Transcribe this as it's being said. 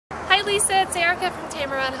Lisa, it's Erika from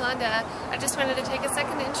Tameron Honda. I just wanted to take a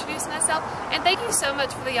second to introduce myself and thank you so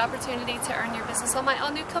much for the opportunity to earn your business on my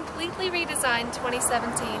all-new, completely redesigned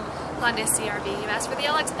 2017 Honda CR-V. You asked for the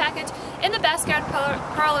LX package in the backyard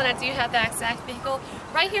Pearl, and I do have that exact vehicle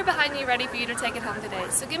right here behind me ready for you to take it home today.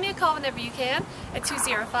 So give me a call whenever you can at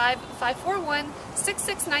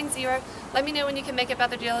 205-541-6690. Let me know when you can make it by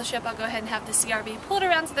the dealership. I'll go ahead and have the CR-V pulled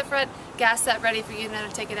around to the front, gas set ready for you now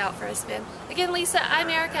to take it out for a spin. Again, Lisa, I'm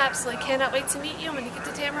Erika. Absolutely cannot wait to meet you. And when you get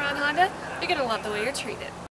to Tameron Honda, you're going to love the way you're treated.